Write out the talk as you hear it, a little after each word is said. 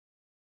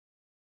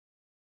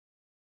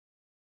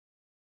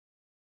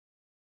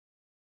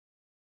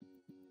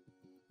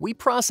We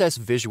process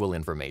visual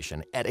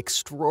information at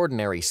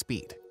extraordinary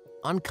speed,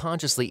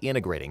 unconsciously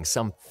integrating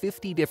some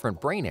 50 different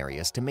brain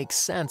areas to make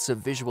sense of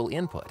visual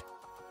input.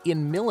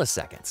 In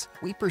milliseconds,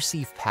 we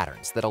perceive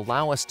patterns that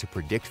allow us to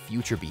predict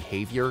future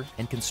behavior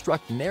and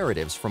construct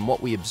narratives from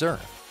what we observe.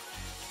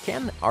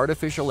 Can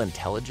artificial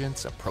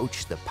intelligence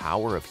approach the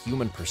power of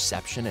human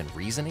perception and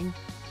reasoning?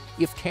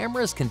 If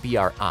cameras can be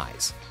our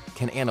eyes,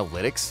 can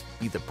analytics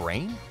be the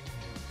brain?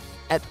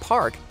 At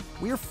PARC,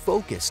 we're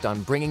focused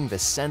on bringing the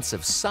sense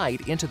of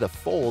sight into the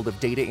fold of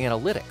data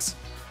analytics.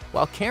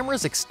 While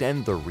cameras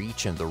extend the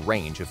reach and the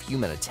range of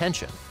human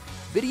attention,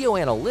 video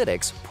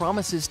analytics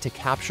promises to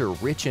capture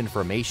rich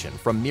information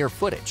from mere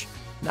footage,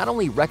 not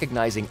only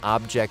recognizing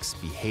objects,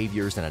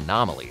 behaviors, and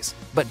anomalies,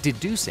 but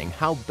deducing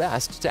how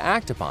best to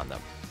act upon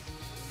them.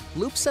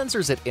 Loop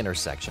sensors at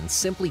intersections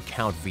simply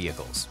count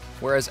vehicles,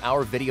 whereas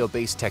our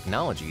video-based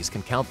technologies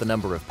can count the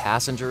number of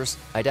passengers,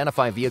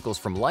 identify vehicles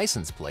from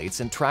license plates,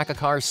 and track a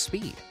car's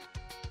speed.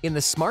 In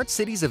the smart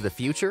cities of the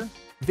future,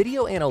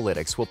 video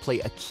analytics will play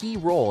a key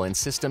role in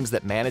systems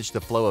that manage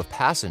the flow of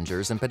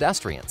passengers and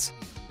pedestrians.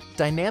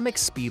 Dynamic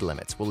speed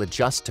limits will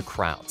adjust to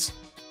crowds.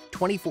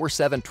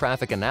 24/7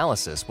 traffic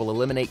analysis will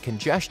eliminate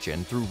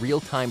congestion through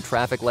real-time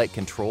traffic light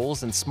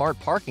controls and smart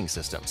parking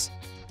systems.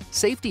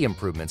 Safety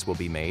improvements will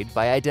be made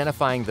by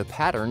identifying the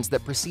patterns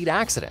that precede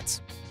accidents.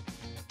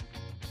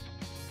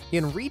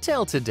 In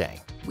retail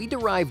today, we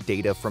derive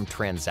data from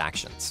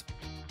transactions.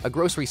 A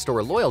grocery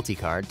store loyalty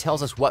card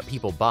tells us what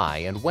people buy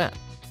and when.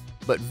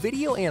 But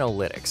video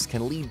analytics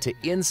can lead to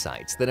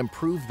insights that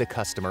improve the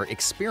customer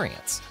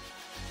experience.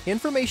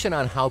 Information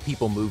on how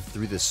people move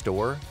through the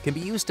store can be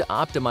used to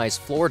optimize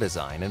floor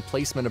design and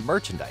placement of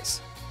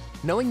merchandise.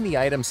 Knowing the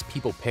items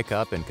people pick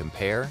up and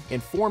compare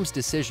informs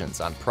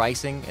decisions on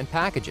pricing and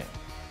packaging.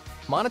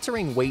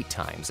 Monitoring wait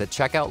times at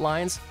checkout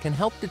lines can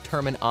help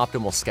determine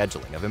optimal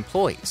scheduling of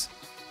employees.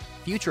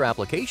 Future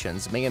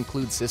applications may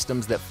include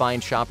systems that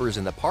find shoppers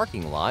in the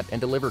parking lot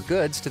and deliver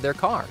goods to their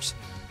cars.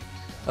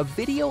 A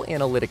video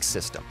analytics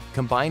system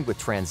combined with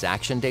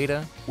transaction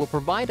data will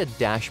provide a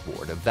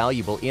dashboard of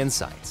valuable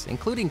insights,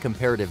 including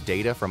comparative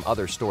data from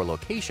other store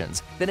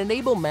locations that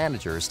enable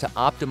managers to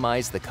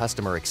optimize the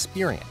customer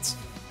experience.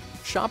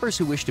 Shoppers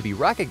who wish to be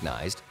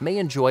recognized may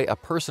enjoy a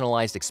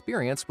personalized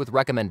experience with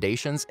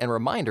recommendations and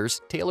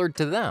reminders tailored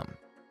to them.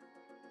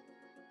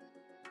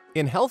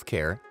 In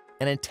healthcare,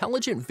 an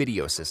intelligent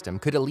video system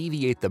could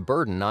alleviate the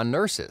burden on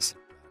nurses.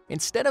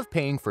 Instead of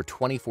paying for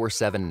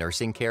 24/7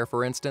 nursing care,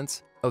 for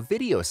instance, a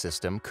video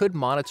system could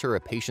monitor a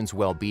patient's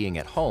well-being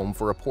at home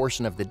for a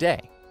portion of the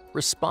day,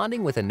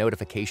 responding with a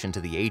notification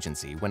to the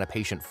agency when a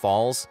patient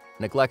falls,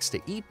 neglects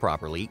to eat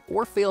properly,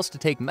 or fails to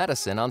take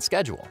medicine on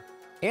schedule.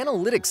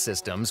 Analytics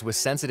systems with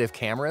sensitive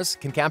cameras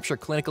can capture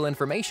clinical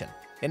information,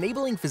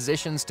 enabling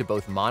physicians to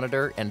both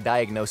monitor and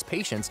diagnose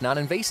patients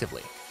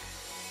non-invasively.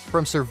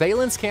 From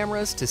surveillance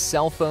cameras to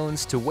cell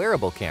phones to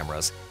wearable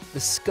cameras, the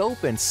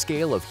scope and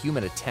scale of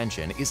human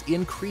attention is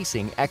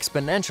increasing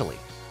exponentially.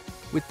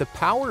 With the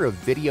power of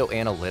video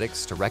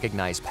analytics to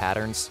recognize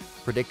patterns,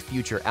 predict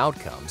future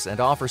outcomes, and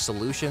offer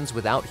solutions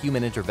without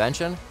human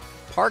intervention,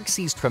 PARC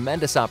sees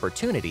tremendous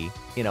opportunity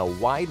in a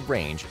wide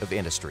range of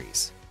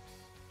industries.